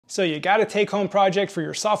So you got a take-home project for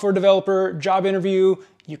your software developer job interview,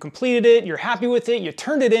 you completed it, you're happy with it, you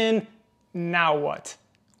turned it in, now what?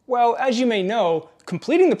 Well, as you may know,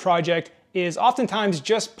 completing the project is oftentimes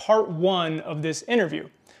just part one of this interview.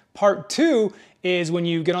 Part two is when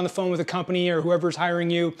you get on the phone with a company or whoever's hiring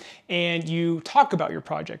you and you talk about your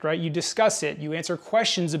project, right? You discuss it, you answer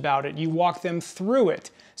questions about it, you walk them through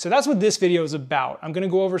it. So that's what this video is about. I'm gonna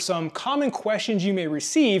go over some common questions you may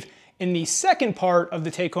receive in the second part of the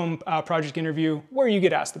take-home project interview where you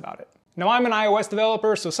get asked about it. Now I'm an iOS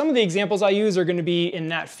developer, so some of the examples I use are gonna be in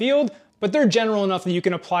that field, but they're general enough that you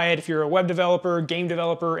can apply it if you're a web developer, game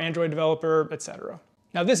developer, Android developer, etc.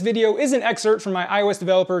 Now this video is an excerpt from my iOS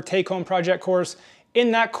developer take-home project course.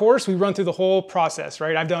 In that course, we run through the whole process,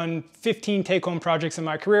 right? I've done 15 take-home projects in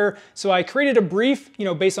my career, so I created a brief,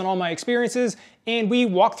 based on all my experiences, and we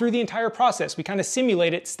walk through the entire process. We kind of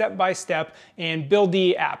simulate it step by step and build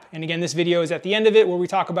the app. And again, this video is at the end of it where we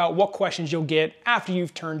talk about what questions you'll get after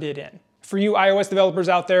you've turned it in. For you iOS developers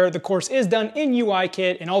out there, the course is done in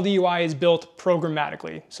UIKit and all the UI is built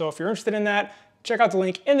programmatically. So if you're interested in that, check out the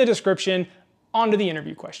link in the description. On to the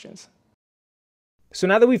interview questions. So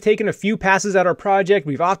now that we've taken a few passes at our project,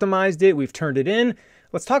 we've optimized it, we've turned it in,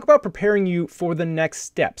 let's talk about preparing you for the next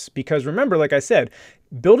steps. Because remember, like I said,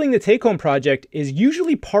 building the take-home project is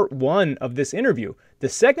usually part one of this interview. The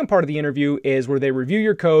second part of the interview is where they review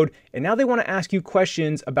your code, and now they want to ask you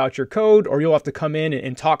questions about your code, or you'll have to come in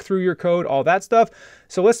and talk through your code, all that stuff.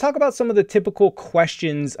 So let's talk about some of the typical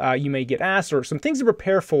questions you may get asked, or some things to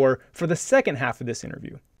prepare for the second half of this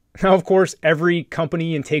interview. Now, of course, every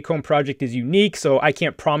company and take-home project is unique, so I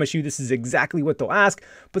can't promise you this is exactly what they'll ask,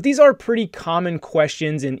 but these are pretty common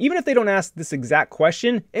questions, and even if they don't ask this exact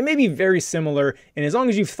question, it may be very similar, and as long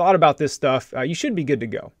as you've thought about this stuff, you should be good to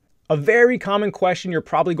go. A very common question you're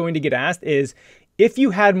probably going to get asked is, if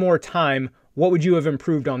you had more time, what would you have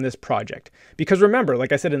improved on this project? Because remember,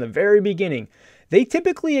 like I said in the very beginning, they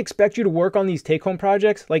typically expect you to work on these take-home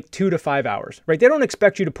projects like 2 to 5 hours, right? They don't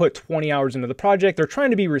expect you to put 20 hours into the project. They're trying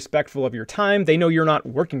to be respectful of your time. They know you're not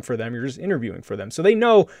working for them, you're just interviewing for them. So they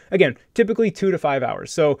know, again, typically 2 to 5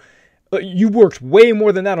 hours. So you worked way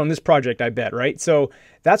more than that on this project, I bet, right? So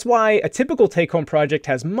that's why a typical take-home project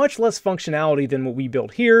has much less functionality than what we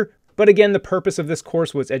build here. But again, the purpose of this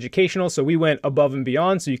course was educational, so we went above and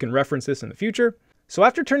beyond, so you can reference this in the future. So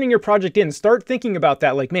after turning your project in, start thinking about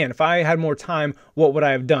that, like, man, if I had more time, what would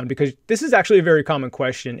I have done? Because this is actually a very common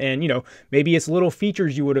question, and maybe it's little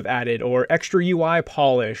features you would have added, or extra UI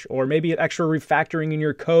polish, or maybe extra refactoring in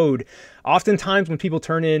your code. Oftentimes when people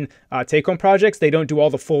turn in take-home projects, they don't do all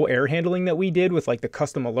the full error handling that we did with like the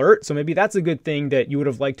custom alert. So maybe that's a good thing that you would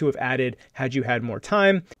have liked to have added had you had more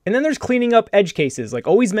time. And then there's cleaning up edge cases. Like,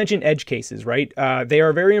 always mention edge cases, right? They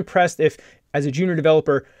are very impressed if, as a junior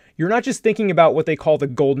developer, you're not just thinking about what they call the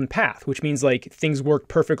golden path, which means like things work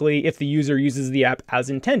perfectly if the user uses the app as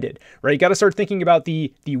intended, right? You got to start thinking about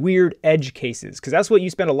the weird edge cases, because that's what you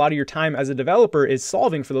spend a lot of your time as a developer is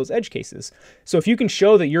solving for those edge cases. So if you can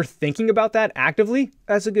show that you're thinking about that actively,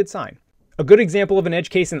 that's a good sign. A good example of an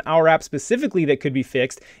edge case in our app specifically that could be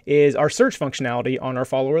fixed is our search functionality on our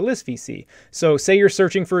follower list VC. So say you're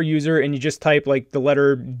searching for a user and you just type like the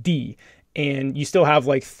letter D, and you still have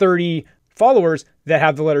like 30 followers that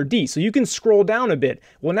have the letter D. So you can scroll down a bit.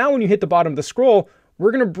 Well, now when you hit the bottom of the scroll, we're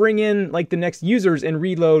going to bring in like the next users and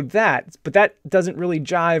reload that, but that doesn't really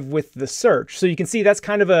jive with the search. So you can see that's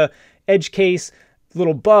kind of a edge case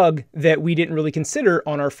little bug that we didn't really consider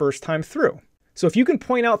on our first time through. So if you can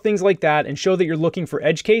point out things like that and show that you're looking for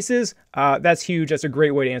edge cases, that's huge. That's a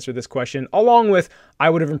great way to answer this question, along with I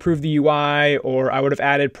would have improved the UI, or I would have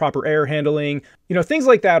added proper error handling. Things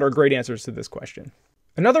like that are great answers to this question.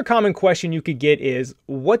 Another common question you could get is,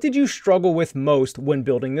 what did you struggle with most when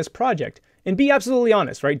building this project? And be absolutely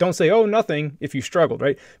honest, right? Don't say, oh, nothing if you struggled,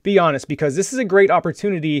 right? Be honest, because this is a great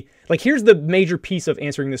opportunity. Like, here's the major piece of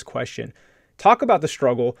answering this question. Talk about the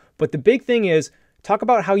struggle, but the big thing is, talk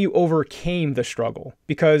about how you overcame the struggle.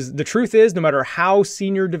 Because the truth is, no matter how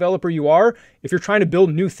senior developer you are, if you're trying to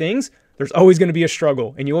build new things, there's always going to be a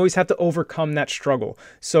struggle, and you always have to overcome that struggle.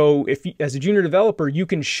 So if you, as a junior developer, you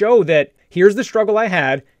can show that here's the struggle I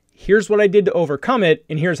had, here's what I did to overcome it,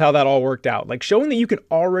 and here's how that all worked out. Like, showing that you can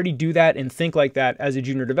already do that and think like that as a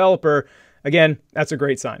junior developer, again, that's a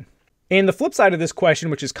great sign. And the flip side of this question,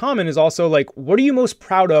 which is common, is also like, what are you most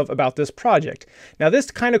proud of about this project? Now,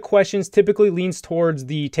 this kind of questions typically leans towards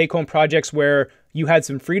the take-home projects where you had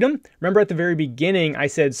some freedom. Remember at the very beginning, I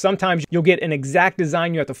said sometimes you'll get an exact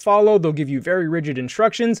design you have to follow. They'll give you very rigid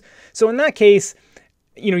instructions. So in that case,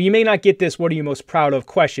 You may not get this "what are you most proud of"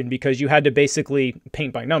 question because you had to basically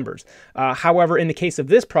paint by numbers. However, in the case of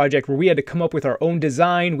this project where we had to come up with our own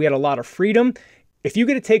design, we had a lot of freedom. If you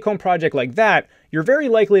get a take-home project like that, you're very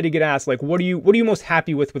likely to get asked, like, what are you most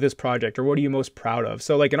happy with this project, or what are you most proud of?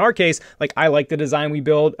 So like in our case, like I like the design we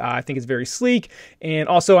built. I think it's very sleek. And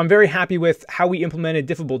also I'm very happy with how we implemented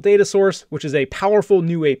Diffable Data Source, which is a powerful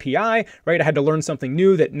new API, right? I had to learn something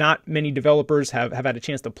new that not many developers have had a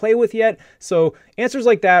chance to play with yet. So answers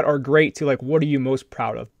like that are great to like, what are you most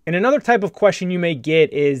proud of? And another type of question you may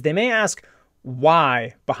get is they may ask,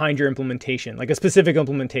 why behind your implementation, like a specific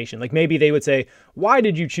implementation. Like maybe they would say, why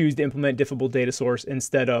did you choose to implement Diffable Data Source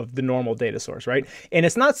instead of the normal data source, right? And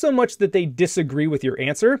it's not so much that they disagree with your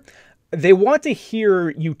answer. They want to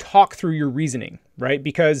hear you talk through your reasoning, right?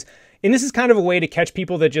 And this is kind of a way to catch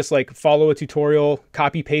people that just like follow a tutorial,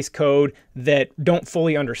 copy paste code that don't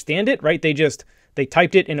fully understand it, right? They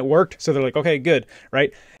typed it and it worked. So they're like, okay, good,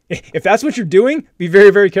 right? If that's what you're doing, be very,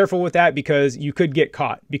 very careful with that because you could get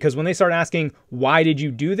caught. Because when they start asking, why did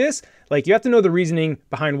you do this? Like you have to know the reasoning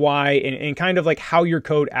behind why and kind of like how your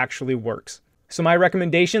code actually works. So my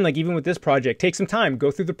recommendation, like even with this project, take some time,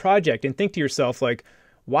 go through the project and think to yourself like,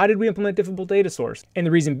 why did we implement Diffable Data Source? And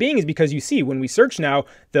the reason being is because you see when we search now,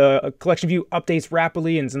 the collection view updates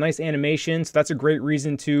rapidly and it's a nice animation. So that's a great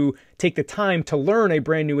reason to take the time to learn a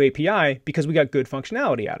brand new API because we got good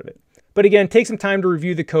functionality out of it. But again, take some time to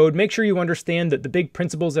review the code. Make sure you understand that the big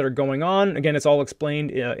principles that are going on. Again, it's all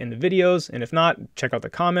explained in the videos. And if not, check out the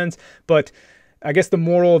comments. But I guess the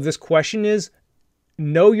moral of this question is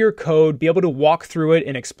know your code, be able to walk through it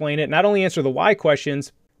and explain it. Not only answer the why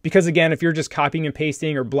questions, because again, if you're just copying and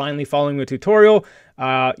pasting or blindly following the tutorial,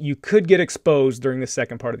 you could get exposed during the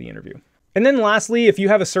second part of the interview. And then lastly, if you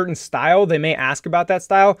have a certain style, they may ask about that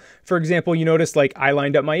style. For example, you notice like I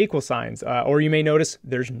lined up my equal signs, or you may notice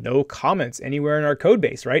there's no comments anywhere in our code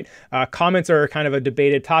base, right? Comments are kind of a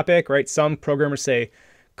debated topic, right? Some programmers say,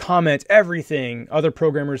 comment everything. Other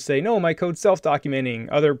programmers say, no, my code's self-documenting.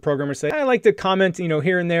 Other programmers say, I like to comment,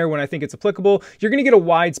 here and there when I think it's applicable. You're gonna get a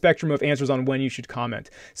wide spectrum of answers on when you should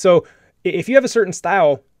comment. So if you have a certain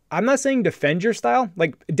style, I'm not saying defend your style,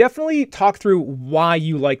 like definitely talk through why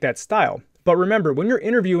you like that style. But remember, when you're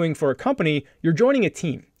interviewing for a company, you're joining a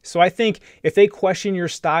team. So I think if they question your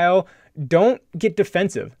style, don't get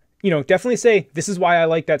defensive. Definitely say, this is why I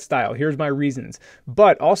like that style. Here's my reasons.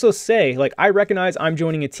 But also say, like, I recognize I'm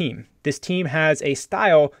joining a team. This team has a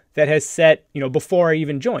style that has set, before I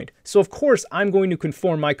even joined. So of course, I'm going to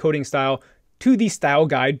conform my coding style to the style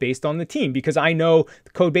guide based on the team because I know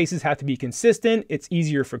the code bases have to be consistent. It's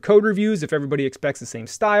easier for code reviews if everybody expects the same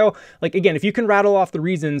style. Like again, if you can rattle off the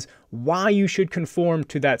reasons why you should conform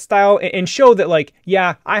to that style and show that like,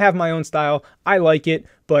 yeah, I have my own style, I like it,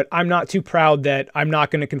 but I'm not too proud that I'm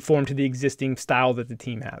not going to conform to the existing style that the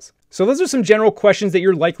team has. So those are some general questions that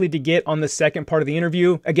you're likely to get on the second part of the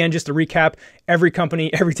interview. Again, just to recap, every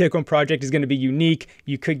company, every take-home project is going to be unique.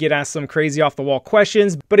 You could get asked some crazy off-the-wall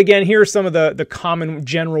questions. But again, here are some of the common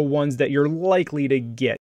general ones that you're likely to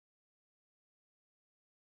get.